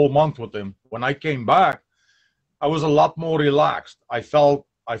spend a whole month with him. When I came back, I was a lot more relaxed. I felt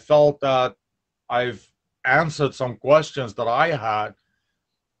that I've answered some questions that I had.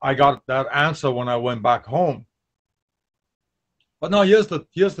 I got that answer when I went back home. But now here's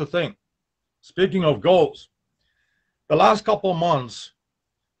the thing. Speaking of goals, the last couple of months,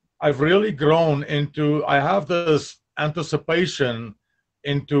 I've really grown into, I have this anticipation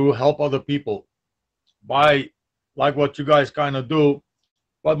into help other people by, like what you guys kind of do,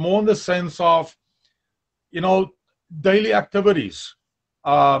 but more in the sense of, daily activities.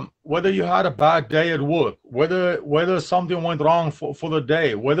 Whether you had a bad day at work, whether something went wrong for the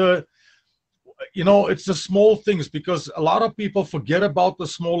day, whether, it's the small things, because a lot of people forget about the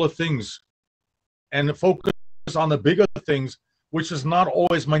smaller things and focus on the bigger things, which is not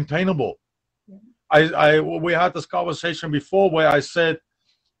always maintainable. We had this conversation before where I said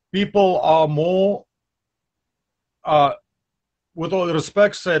people are more, with all the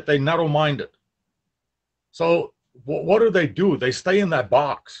respect said, they narrow-minded. So what do? They stay in that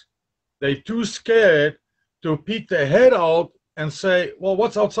box. They're too scared to peek their head out and say, well,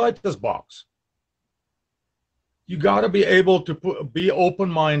 what's outside this box? You got to be able to be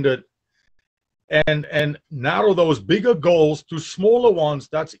open-minded and narrow those bigger goals to smaller ones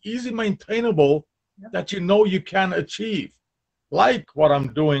that's easy maintainable, that you know you can achieve, like what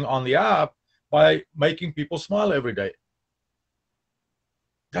I'm doing on the app by making people smile every day.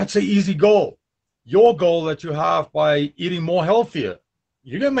 That's an easy goal. Your goal that you have by eating more healthier,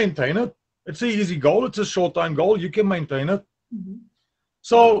 you can maintain it. It's an easy goal. It's a short-time goal. You can maintain it.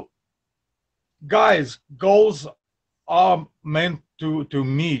 So, guys, goals are meant to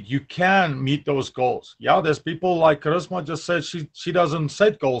meet. You can meet those goals. Yeah, there's people like Charisma just said she doesn't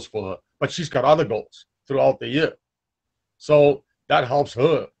set goals for her, but she's got other goals throughout the year. So that helps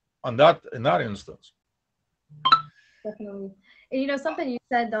her in that instance. Definitely. And, you know, something you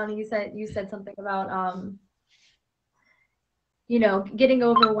said, Danie, you said something about you know, getting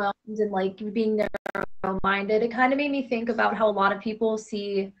overwhelmed and like being narrow-minded. It kind of made me think about how a lot of people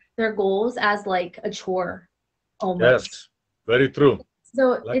see their goals as like a chore almost. Yes, very true.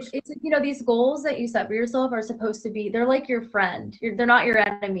 So it's you know, these goals that you set for yourself are supposed to be, they're like your friend. They're not your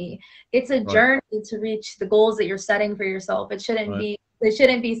enemy. It's a journey to reach the goals that you're setting for yourself. It shouldn't be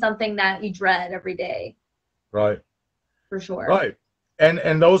something that you dread every day. Right. For sure. Right.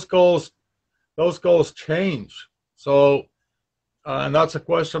 And those goals change. So and that's a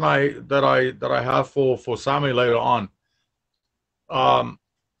question that I have for Sammy later on.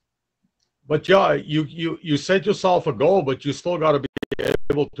 But yeah, you set yourself a goal, but you still got to be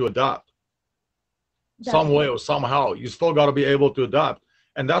able to adapt some way or somehow. You still got to be able to adapt,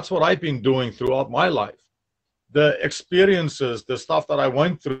 and that's what I've been doing throughout my life. The experiences, the stuff that I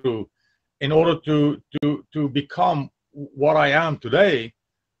went through, in order to become what I am today,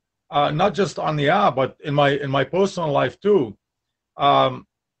 not just on the app, but in my personal life too. I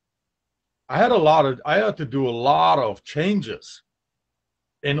had to do a lot of changes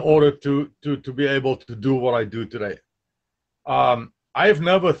in order to be able to do what I do today. I've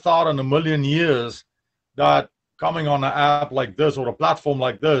never thought in a million years that coming on an app like this or a platform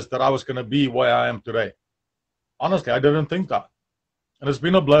like this that I was going to be where I am today. Honestly, I didn't think that, and it's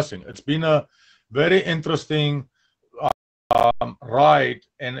been a blessing. It's been a very interesting ride,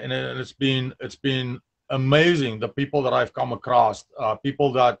 and it's been amazing. The people that I've come across,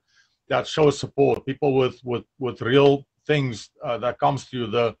 people that show support, people with real things that comes to you,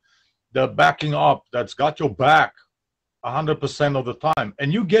 the backing up that's got your back 100% of the time,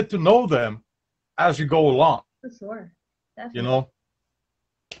 and you get to know them as you go along. For sure. Definitely. You know,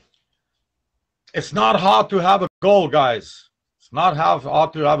 it's not hard to have a goal, guys. It's not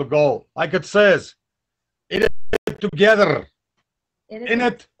hard to have a goal. Like it says, in it together. In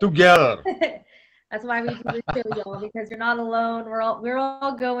it together. That's why we do this show, y'all, because you're not alone. We're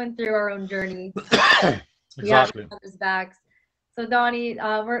all going through our own journey. Exactly. Each backs. So Danie,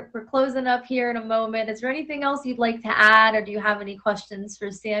 we're closing up here in a moment. Is there anything else you'd like to add, or do you have any questions for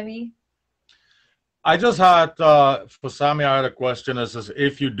Sammy? I just had for Sammy, I had a question. Is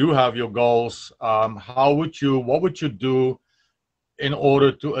if you do have your goals, what would you do in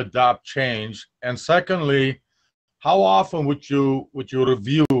order to adapt change? And secondly, how often would you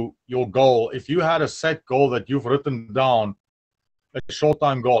review your goal? If you had a set goal that you've written down, a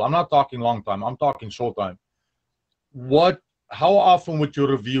short-time goal, I'm not talking long time, I'm talking short time. How often would you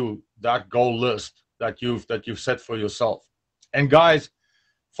review that goal list that you've set for yourself? And guys,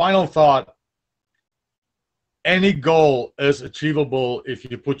 final thought, any goal is achievable if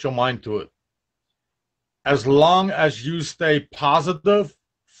you put your mind to it. As long as you stay positive,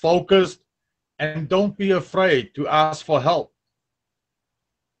 focused, and don't be afraid to ask for help.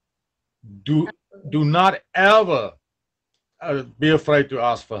 Do not ever be afraid to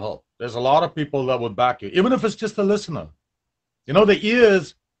ask for help. There's a lot of people that would back you, even if it's just a listener. You know, the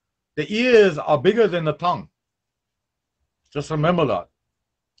ears are bigger than the tongue. Just remember that.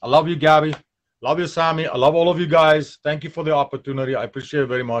 I love you, Gabby. Love you, Sammy. I love all of you guys. Thank you for the opportunity. I appreciate it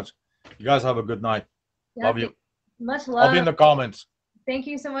very much. You guys have a good night. Yeah, love you. Much love. I'll be in the comments. Thank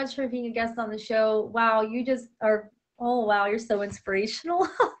you so much for being a guest on the show. Wow, you just are, oh wow, you're so inspirational.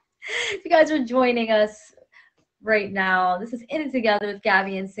 If you guys are joining us right now, this is In It Together with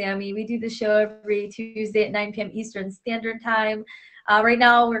Gabby and Sammy. We do the show every Tuesday at 9 p.m. Eastern Standard Time. Right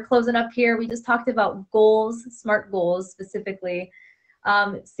now, we're closing up here. We just talked about goals, SMART goals specifically.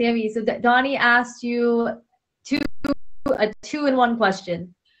 Sammy, so Danie asked you a two-in-one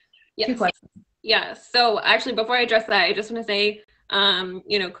question. Yes. 2 questions. Yes. So actually, before I address that, I just want to say,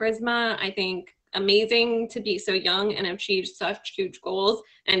 you know, Charisma, I think amazing to be so young and achieve such huge goals,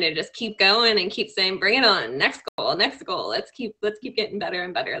 and to just keep going and keep saying, bring it on, next goal, let's keep getting better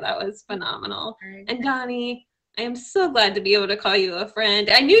and better. That was phenomenal. Right. And Danie, I am so glad to be able to call you a friend.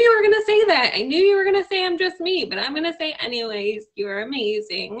 I knew you were going to say that. I knew you were going to say I'm just me, but I'm going to say anyways, you're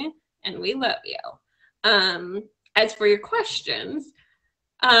amazing. and we love you. As for your questions,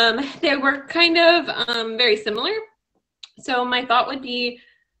 they were kind of very similar. So my thought would be,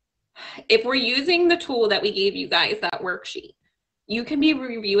 if we're using the tool that we gave you guys, that worksheet, you can be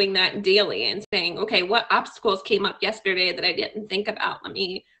reviewing that daily and saying, okay, what obstacles came up yesterday that I didn't think about? Let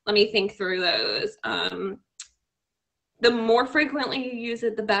me think through those. The more frequently you use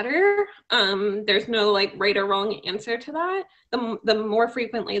it, the better. There's no like right or wrong answer to that. The more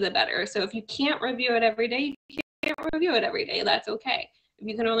frequently, the better. So if you can't review it every day, you can't review it every day. That's okay. If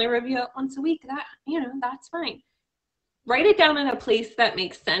you can only review it once a week, that's fine. Write it down in a place that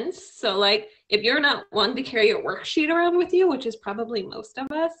makes sense. So like if you're not one to carry a worksheet around with you, which is probably most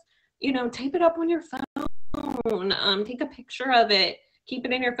of us, type it up on your phone, take a picture of it, keep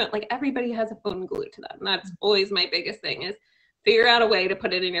it in your phone. Like everybody has a phone glued to them. That's always my biggest thing, is figure out a way to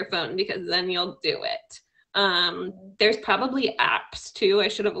put it in your phone, because then you'll do it. There's probably apps too. I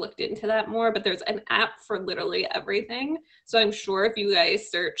should have looked into that more, but there's an app for literally everything. So I'm sure if you guys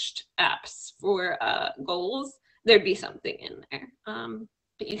searched apps for goals, there'd be something in there.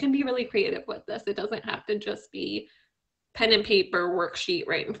 But you can be really creative with this. It doesn't have to just be pen and paper worksheet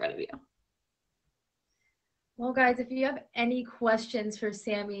right in front of you. Well, guys, if you have any questions for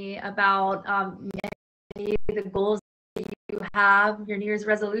Sammy about any of the goals that you have, your New Year's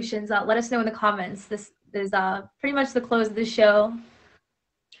resolutions, let us know in the comments. This is pretty much the close of the show.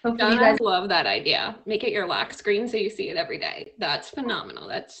 Hopefully, you guys love that idea. Make it your lock screen so you see it every day. That's phenomenal.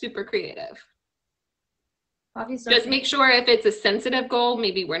 That's super creative. Just make sure if it's a sensitive goal,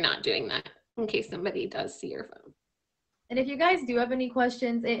 maybe we're not doing that in case somebody does see your phone. And if you guys do have any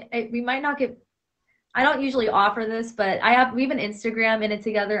questions, we might not get, I don't usually offer this, but we have an Instagram,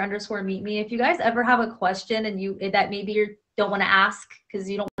 _meet_me. If you guys ever have a question and that maybe you don't want to ask because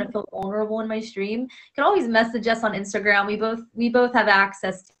you don't want to feel vulnerable in my stream, you can always message us on Instagram. We both have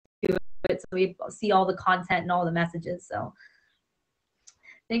access to it, so we see all the content and all the messages. So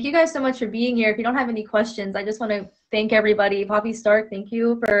thank you guys so much for being here. If you don't have any questions, I just want to thank everybody. Poppy Stark, thank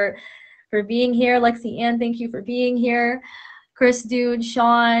you for being here. Lexi Ann, thank you for being here. Chris Dude,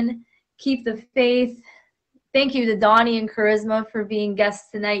 Sean, Keep the Faith. Thank you to Danie and Charisma for being guests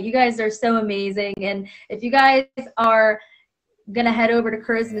tonight. You guys are so amazing. And if you guys are going to head over to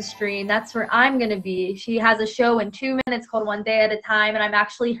Charisma's stream, that's where I'm going to be. She has a show in 2 minutes called One Day at a Time, and I'm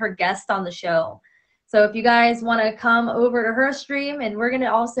actually her guest on the show. So if you guys want to come over to her stream, and we're going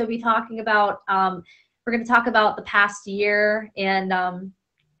to also be talking about, the past year and, and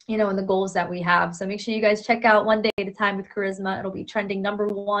the goals that we have. So make sure you guys check out One Day at a Time with Charisma. It'll be trending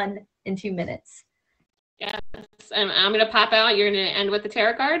 #1 in 2 minutes. Yes, and I'm going to pop out. You're going to end with the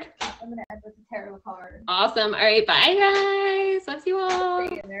tarot card? I'm going to end with the tarot card. Awesome. All right, bye, guys. Love you all.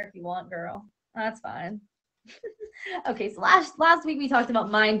 Stay in there if you want, girl. That's fine. Okay, so last week we talked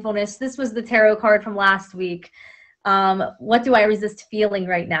about mindfulness. This was the tarot card from last week. What do I resist feeling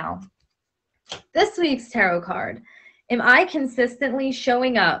right now? This week's tarot card. Am I consistently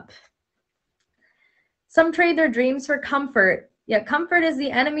showing up? Some trade their dreams for comfort, yet comfort is the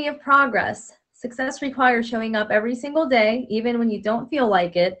enemy of progress. Success requires showing up every single day, even when you don't feel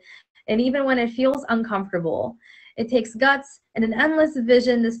like it, and even when it feels uncomfortable. It takes guts and an endless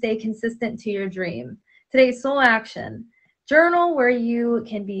vision to stay consistent to your dream. Today's soul action. Journal where you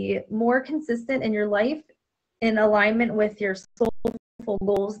can be more consistent in your life in alignment with your soulful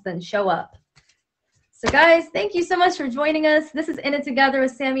goals, then show up. So guys, thank you so much for joining us. This is In It Together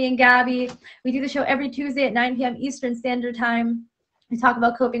with Sammy and Gabby. We do the show every Tuesday at 9 p.m. Eastern Standard Time. We talk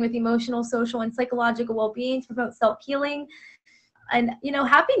about coping with emotional, social, and psychological well-being to promote self-healing. And,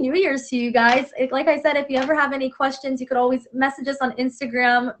 Happy New Year's to you guys. Like I said, if you ever have any questions, you could always message us on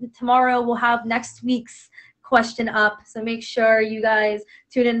Instagram. Tomorrow we'll have next week's question up. So make sure you guys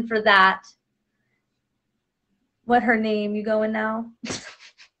tune in for that. What her name? You going now?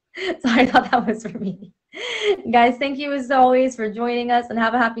 Sorry, I thought that was for me. Guys, thank you as always for joining us, and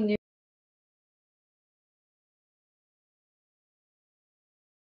have a happy New Year.